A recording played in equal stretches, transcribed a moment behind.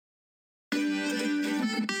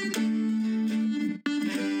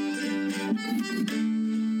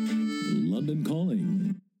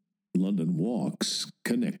Walks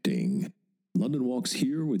Connecting. London Walks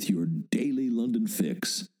here with your daily London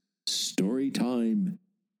fix. Story time,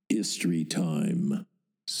 history time.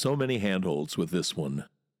 So many handholds with this one.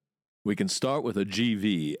 We can start with a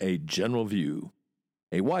GV, a general view,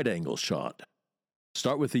 a wide-angle shot.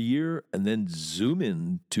 Start with the year and then zoom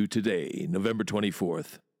in to today, November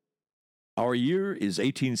 24th. Our year is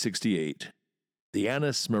 1868, the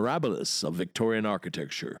annus mirabilis of Victorian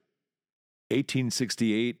architecture.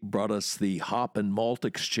 1868 brought us the Hop and Malt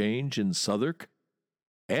Exchange in Southwark,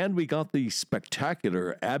 and we got the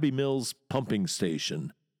spectacular Abbey Mills pumping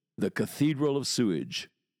station, the Cathedral of Sewage.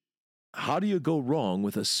 How do you go wrong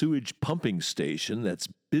with a sewage pumping station that's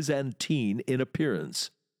Byzantine in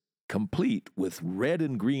appearance, complete with red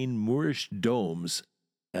and green Moorish domes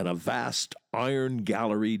and a vast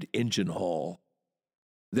iron-galleried engine hall?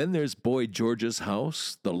 Then there's Boy George's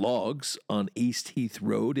house, the Logs, on East Heath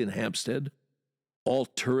Road in Hampstead, all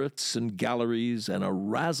turrets and galleries and a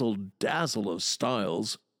razzle-dazzle of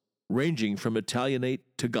styles ranging from Italianate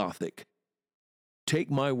to Gothic.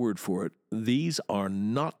 Take my word for it, these are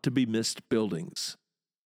not to be missed buildings.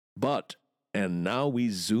 But, and now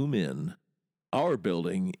we zoom in, our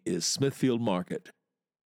building is Smithfield Market.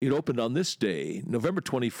 It opened on this day, November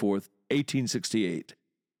 24th, 1868.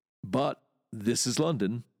 But this is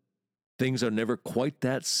London. Things are never quite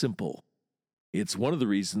that simple. It's one of the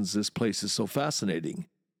reasons this place is so fascinating.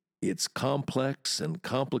 It's complex and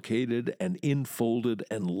complicated and infolded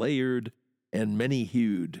and layered and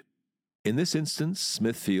many-hued. In this instance,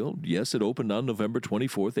 Smithfield, yes, it opened on November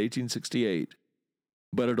 24th, 1868.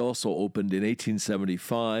 But it also opened in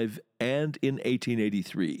 1875 and in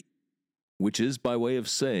 1883, which is by way of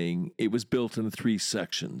saying it was built in 3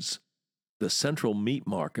 sections. The central meat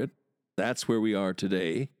market, that's where we are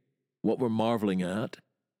today, what we're marveling at.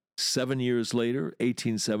 7 years later,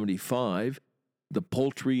 1875, the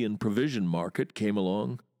poultry and provision market came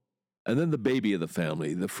along, and then the baby of the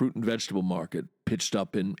family, the fruit and vegetable market, pitched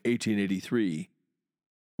up in 1883.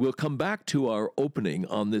 We'll come back to our opening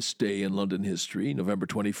on this day in London history, November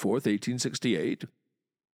 24th, 1868,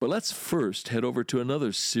 but let's first head over to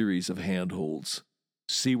another series of handholds,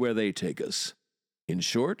 see where they take us. In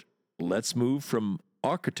short, let's move from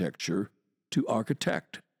architecture to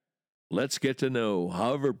architect. Let's get to know,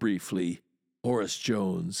 however briefly, Horace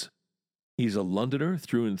Jones. He's a Londoner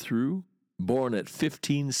through and through, born at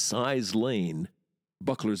 15 Size Lane,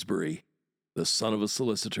 Bucklersbury, the son of a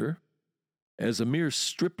solicitor. As a mere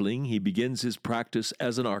stripling, he begins his practice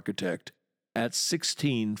as an architect at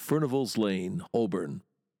 16 Furnival's Lane, Holborn.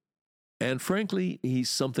 And frankly, he's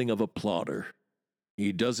something of a plodder.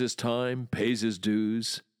 He does his time, pays his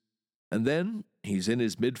dues, and then he's in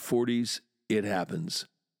his mid-40s, it happens.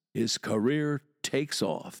 His career takes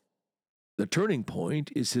off. The turning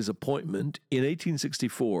point is his appointment in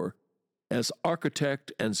 1864 as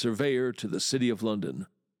architect and surveyor to the City of London.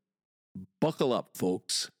 Buckle up,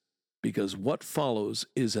 folks, because what follows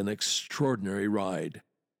is an extraordinary ride.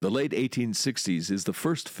 The late 1860s is the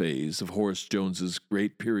first phase of Horace Jones's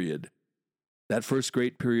great period. That first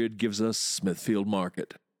great period gives us Smithfield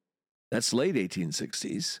Market. That's late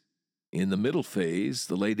 1860s. In the middle phase,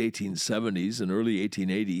 the late 1870s and early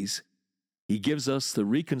 1880s, he gives us the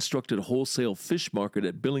reconstructed wholesale fish market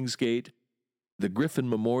at Billingsgate, the Griffin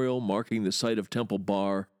Memorial marking the site of Temple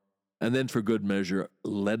Bar, and then for good measure,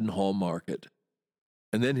 Leadenhall Market.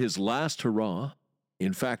 And then his last hurrah,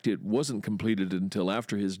 in fact it wasn't completed until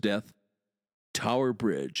after his death, Tower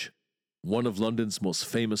Bridge, one of London's most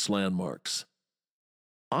famous landmarks.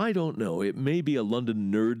 I don't know, it may be a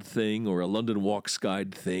London nerd thing or a London Walks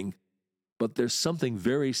Guide thing, but there's something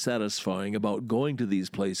very satisfying about going to these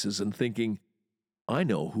places and thinking, I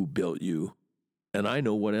know who built you, and I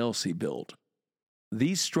know what else he built.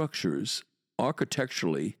 These structures,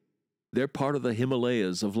 architecturally, they're part of the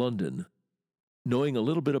Himalayas of London. Knowing a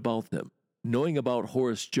little bit about them, knowing about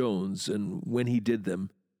Horace Jones and when he did them,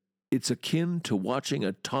 it's akin to watching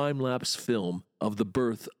a time-lapse film of the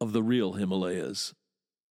birth of the real Himalayas.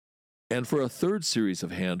 And for a third series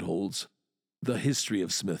of handholds, the history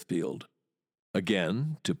of Smithfield.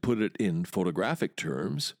 Again, to put it in photographic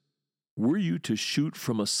terms, were you to shoot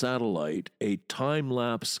from a satellite a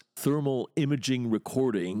time-lapse thermal imaging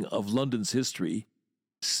recording of London's history,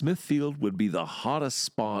 Smithfield would be the hottest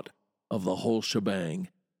spot of the whole shebang.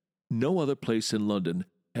 No other place in London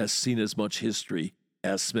has seen as much history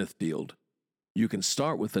as Smithfield. You can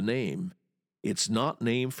start with the name. It's not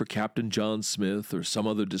named for Captain John Smith or some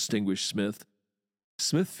other distinguished Smith.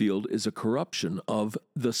 Smithfield is a corruption of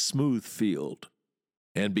the smooth field.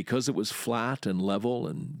 And because it was flat and level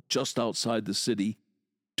and just outside the city,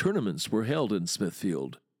 tournaments were held in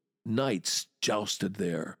Smithfield. Knights jousted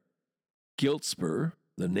there. Giltspur,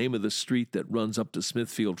 the name of the street that runs up to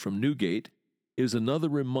Smithfield from Newgate, is another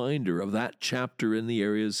reminder of that chapter in the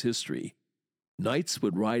area's history. Knights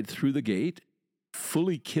would ride through the gate,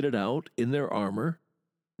 fully kitted out in their armor.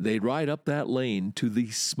 They'd ride up that lane to the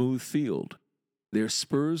smooth field. Their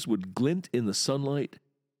spurs would glint in the sunlight.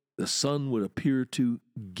 The sun would appear to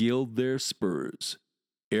gild their spurs,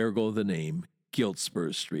 ergo the name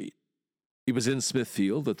Giltspur Street. It was in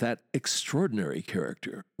Smithfield that extraordinary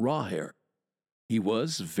character, Rahere. He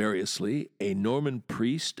was, variously, a Norman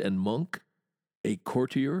priest and monk, a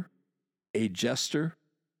courtier, a jester,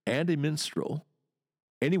 and a minstrel.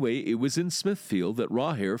 Anyway, it was in Smithfield that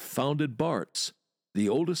Rahere founded Bart's, the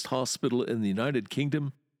oldest hospital in the United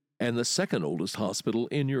Kingdom and the second oldest hospital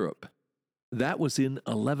in Europe. That was in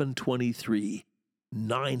 1123,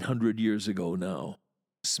 900 years ago now.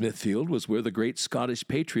 Smithfield was where the great Scottish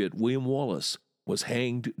patriot William Wallace was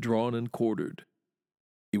hanged, drawn, and quartered.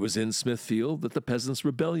 It was in Smithfield that the Peasants'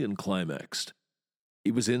 Rebellion climaxed.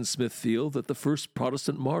 It was in Smithfield that the first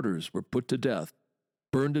Protestant martyrs were put to death,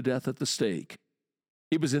 burned to death at the stake.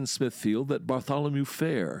 It was in Smithfield that Bartholomew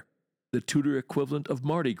Fair, the Tudor equivalent of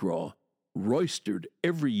Mardi Gras, roistered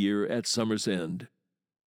every year at summer's end.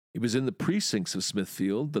 It was in the precincts of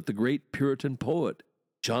Smithfield that the great Puritan poet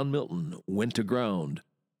John Milton went to ground,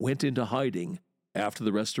 went into hiding after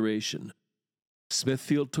the Restoration.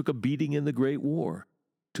 Smithfield took a beating in the Great War.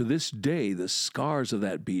 To this day, the scars of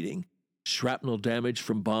that beating, shrapnel damage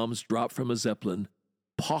from bombs dropped from a Zeppelin,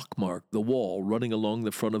 pockmarked the wall running along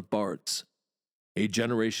the front of Bart's. A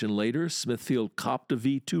generation later, Smithfield copped a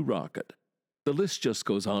V-2 rocket. The list just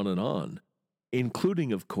goes on,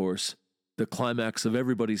 including, of course, the climax of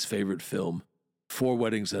everybody's favorite film, 4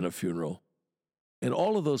 Weddings and a Funeral. And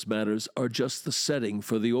all of those matters are just the setting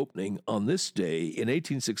for the opening on this day in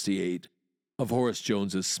 1868 of Horace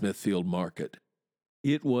Jones's Smithfield Market.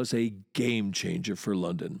 It was a game changer for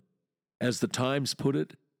London. As the Times put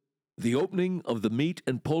it, the opening of the meat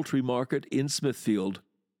and poultry market in Smithfield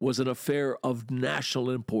was an affair of national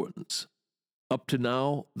importance. Up to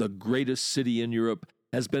now, the greatest city in Europe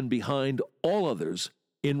has been behind all others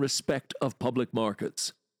in respect of public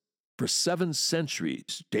markets. For 7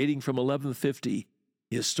 centuries, dating from 1150,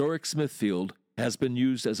 historic Smithfield has been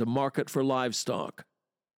used as a market for livestock.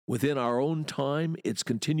 Within our own time, its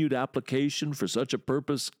continued application for such a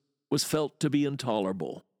purpose was felt to be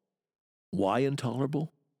intolerable. Why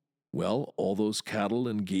intolerable? Well, all those cattle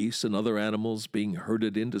and geese and other animals being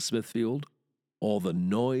herded into Smithfield, all the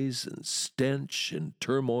noise and stench and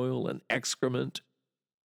turmoil and excrement,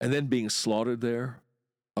 and then being slaughtered there,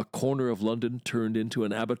 a corner of London turned into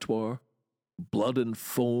an abattoir, blood and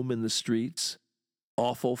foam in the streets,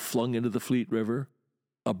 offal flung into the Fleet River,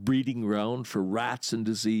 a breeding ground for rats and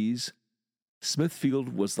disease.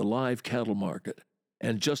 Smithfield was the live cattle market,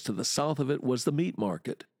 and just to the south of it was the meat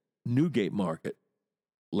market, Newgate Market.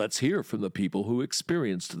 Let's hear from the people who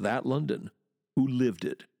experienced that London, who lived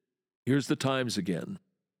it. Here's the Times again.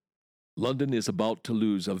 London is about to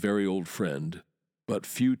lose a very old friend, but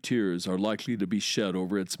few tears are likely to be shed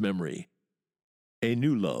over its memory. A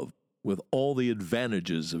new love, with all the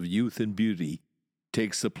advantages of youth and beauty,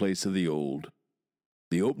 takes the place of the old.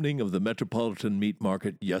 The opening of the Metropolitan Meat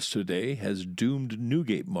Market yesterday has doomed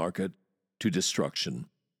Newgate Market to destruction.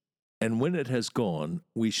 And when it has gone,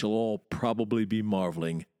 we shall all probably be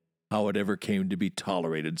marveling how it ever came to be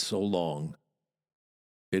tolerated so long.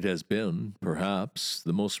 It has been, perhaps,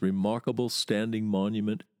 the most remarkable standing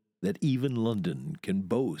monument that even London can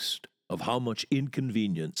boast of how much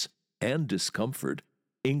inconvenience and discomfort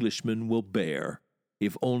Englishmen will bear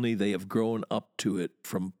if only they have grown up to it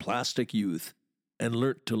from plastic youth and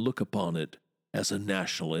learnt to look upon it as a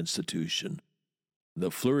national institution.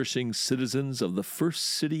 The flourishing citizens of the first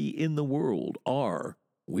city in the world are,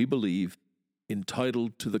 we believe,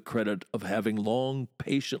 entitled to the credit of having long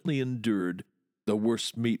patiently endured the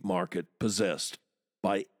worst meat market possessed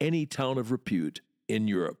by any town of repute in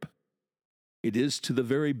Europe. It is to the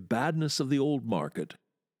very badness of the old market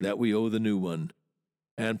that we owe the new one,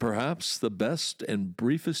 and perhaps the best and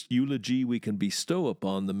briefest eulogy we can bestow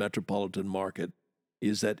upon the Metropolitan Market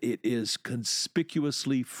is that it is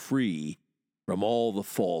conspicuously free from all the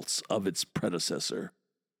faults of its predecessor.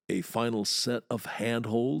 A final set of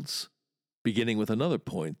handholds, beginning with another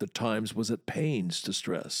point the Times was at pains to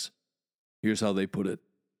stress. Here's how they put it.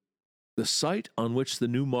 The site on which the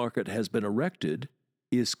new market has been erected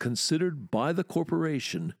is considered by the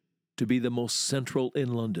corporation to be the most central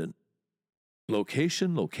in London.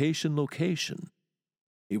 Location, location, location.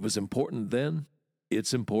 It was important then,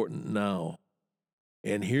 it's important now.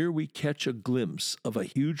 And here we catch a glimpse of a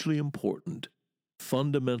hugely important,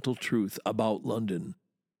 fundamental truth about London,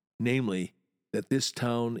 namely that this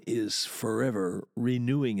town is forever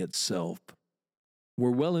renewing itself.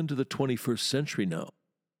 We're well into the 21st century now.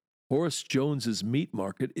 Horace Jones's meat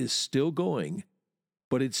market is still going,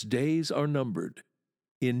 but its days are numbered.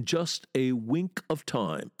 In just a wink of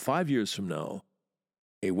time, 5 years from now,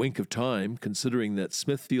 a wink of time considering that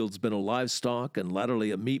Smithfield's been a livestock and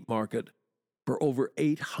latterly a meat market for over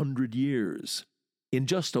 800 years. In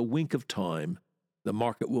just a wink of time, the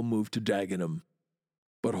market will move to Dagenham.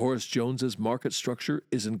 But Horace Jones's market structure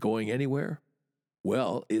isn't going anywhere.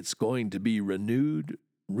 Well, it's going to be renewed,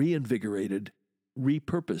 reinvigorated,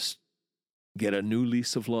 repurposed, get a new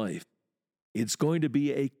lease of life. It's going to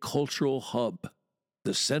be a cultural hub,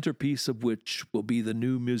 the centerpiece of which will be the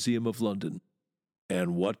new Museum of London.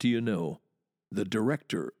 And what do you know? The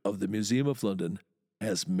director of the Museum of London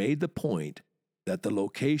has made the point that the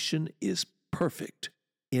location is perfect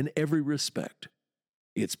in every respect.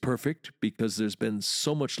 It's perfect because there's been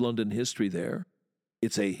so much London history there.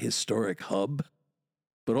 It's a historic hub,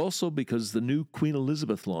 but also because the new Queen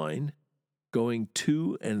Elizabeth line, going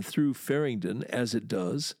to and through Farringdon as it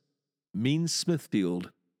does, means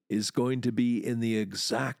Smithfield is going to be in the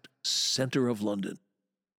exact center of London.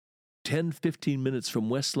 10-15 minutes from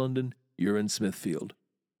West London, you're in Smithfield.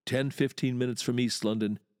 10-15 minutes from East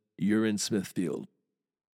London, you're in Smithfield.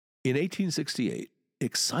 In 1868,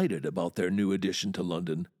 excited about their new addition to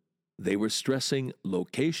London, they were stressing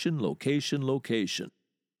location, location, location.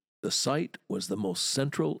 The site was the most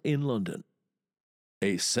central in London.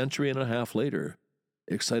 A century and a half later,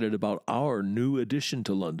 excited about our new addition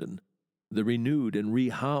to London, the renewed and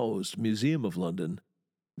rehoused Museum of London,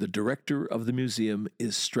 the director of the museum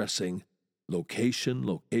is stressing location,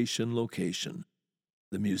 location, location.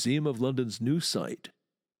 The Museum of London's new site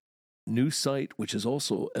which is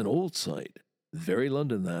also an old site, very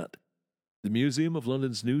London that. The Museum of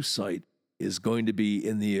London's new site is going to be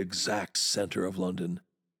in the exact center of London.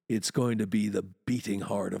 It's going to be the beating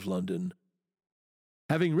heart of London.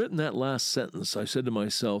 Having written that last sentence, I said to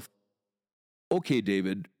myself, okay,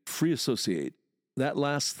 David, free associate, that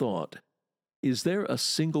last thought, is there a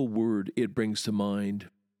single word it brings to mind?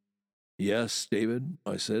 Yes, David,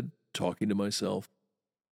 I said, talking to myself.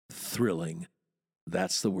 Thrilling.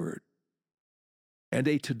 That's the word. And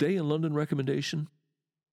a Today in London recommendation?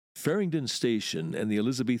 Farringdon Station and the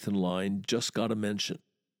Elizabethan line just got a mention.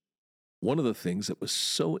 One of the things that was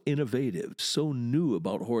so innovative, so new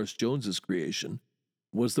about Horace Jones's creation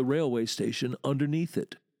was the railway station underneath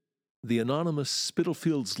it. The anonymous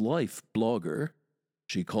Spitalfields Life blogger,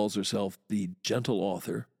 she calls herself the Gentle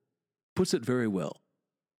Author, puts it very well.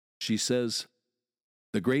 She says,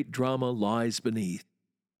 "The great drama lies beneath.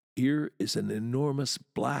 Here is an enormous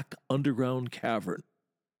black underground cavern,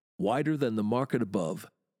 wider than the market above,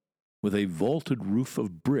 with a vaulted roof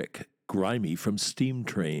of brick grimy from steam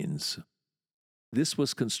trains. This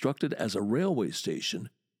was constructed as a railway station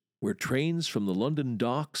where trains from the London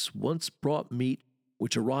docks once brought meat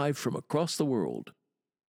which arrived from across the world.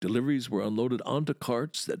 Deliveries were unloaded onto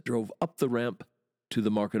carts that drove up the ramp to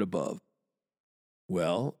the market above."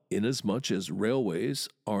 Well, inasmuch as railways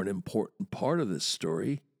are an important part of this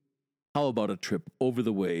story, how about a trip over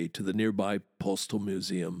the way to the nearby Postal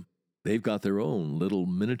Museum? They've got their own little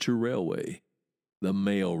miniature railway, the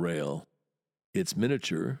Mail Rail. It's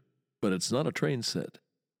miniature, but it's not a train set.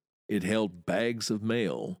 It held bags of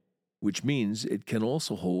mail, which means it can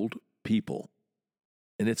also hold people.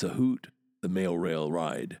 And it's a hoot, the Mail Rail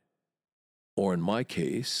ride. Or in my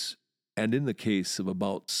case, and in the case of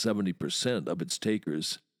about 70% of its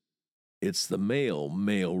takers, it's the Mail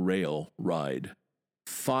Rail ride.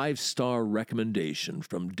 5-star recommendation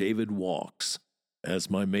from David Walks, as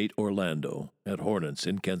my mate Orlando at Hornets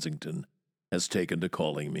in Kensington has taken to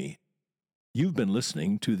calling me. You've been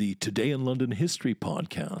listening to the Today in London History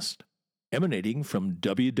podcast, emanating from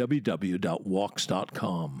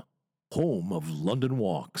www.walks.com, home of London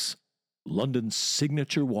Walks, London's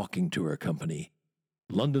signature walking tour company,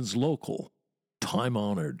 London's local,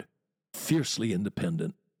 time-honored, fiercely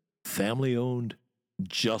independent, family-owned,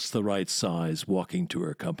 just the right size walking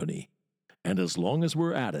tour company. And as long as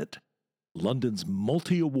we're at it, London's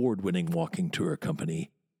multi-award-winning walking tour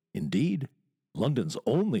company. Indeed, London's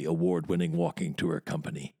only award-winning walking tour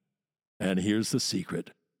company. And here's the secret.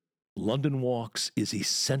 London Walks is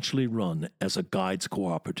essentially run as a guides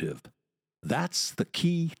cooperative. That's the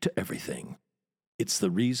key to everything. It's the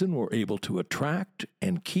reason we're able to attract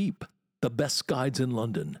and keep the best guides in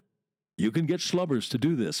London. You can get schlubbers to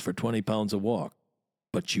do this for £20 a walk,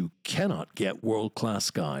 but you cannot get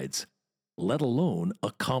world-class guides, let alone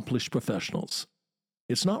accomplished professionals.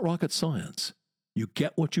 It's not rocket science. You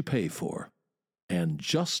get what you pay for. And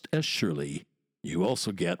just as surely, You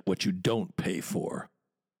also get what you don't pay for.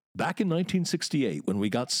 Back in 1968, when we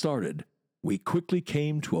got started, we quickly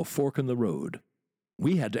came to a fork in the road.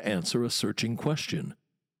 We had to answer a searching question.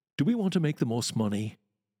 Do we want to make the most money,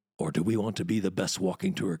 or do we want to be the best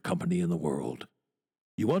walking tour company in the world?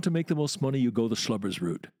 You want to make the most money, you go the Schlubbers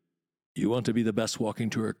route. You want to be the best walking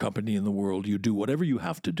tour company in the world, you do whatever you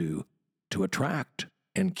have to do to attract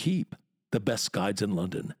and keep the best guides in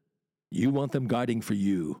London. You want them guiding for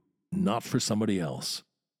you, not for somebody else.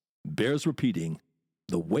 Bears repeating,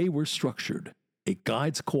 the way we're structured, a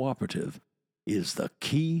guides cooperative, is the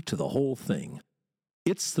key to the whole thing.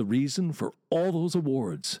 It's the reason for all those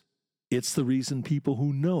awards. It's the reason people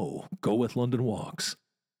who know go with London Walks.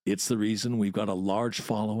 It's the reason we've got a large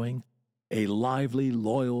following, a lively,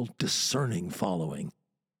 loyal, discerning following.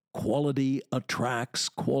 Quality attracts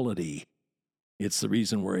quality. It's the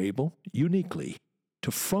reason we're able, uniquely,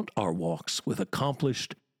 to front our walks with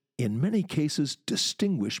accomplished, in many cases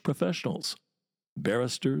distinguished professionals.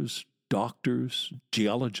 Barristers, doctors,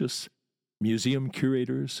 geologists, museum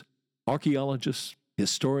curators, archaeologists,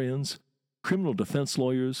 historians, criminal defense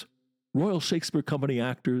lawyers, Royal Shakespeare Company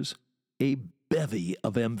actors, a bevy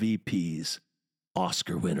of MVPs,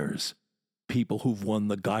 Oscar winners, people who've won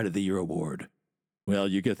the Guide of the Year award. Well,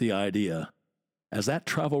 you get the idea. As that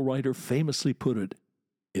travel writer famously put it,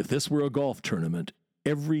 if this were a golf tournament,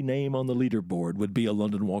 every name on the leaderboard would be a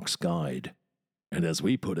London Walks guide. And as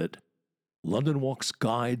we put it, London Walks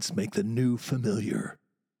guides make the new familiar,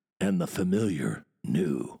 and the familiar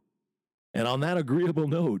new. And on that agreeable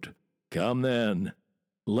note, come then,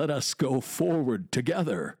 let us go forward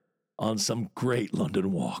together on some great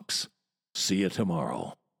London Walks. See you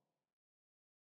tomorrow.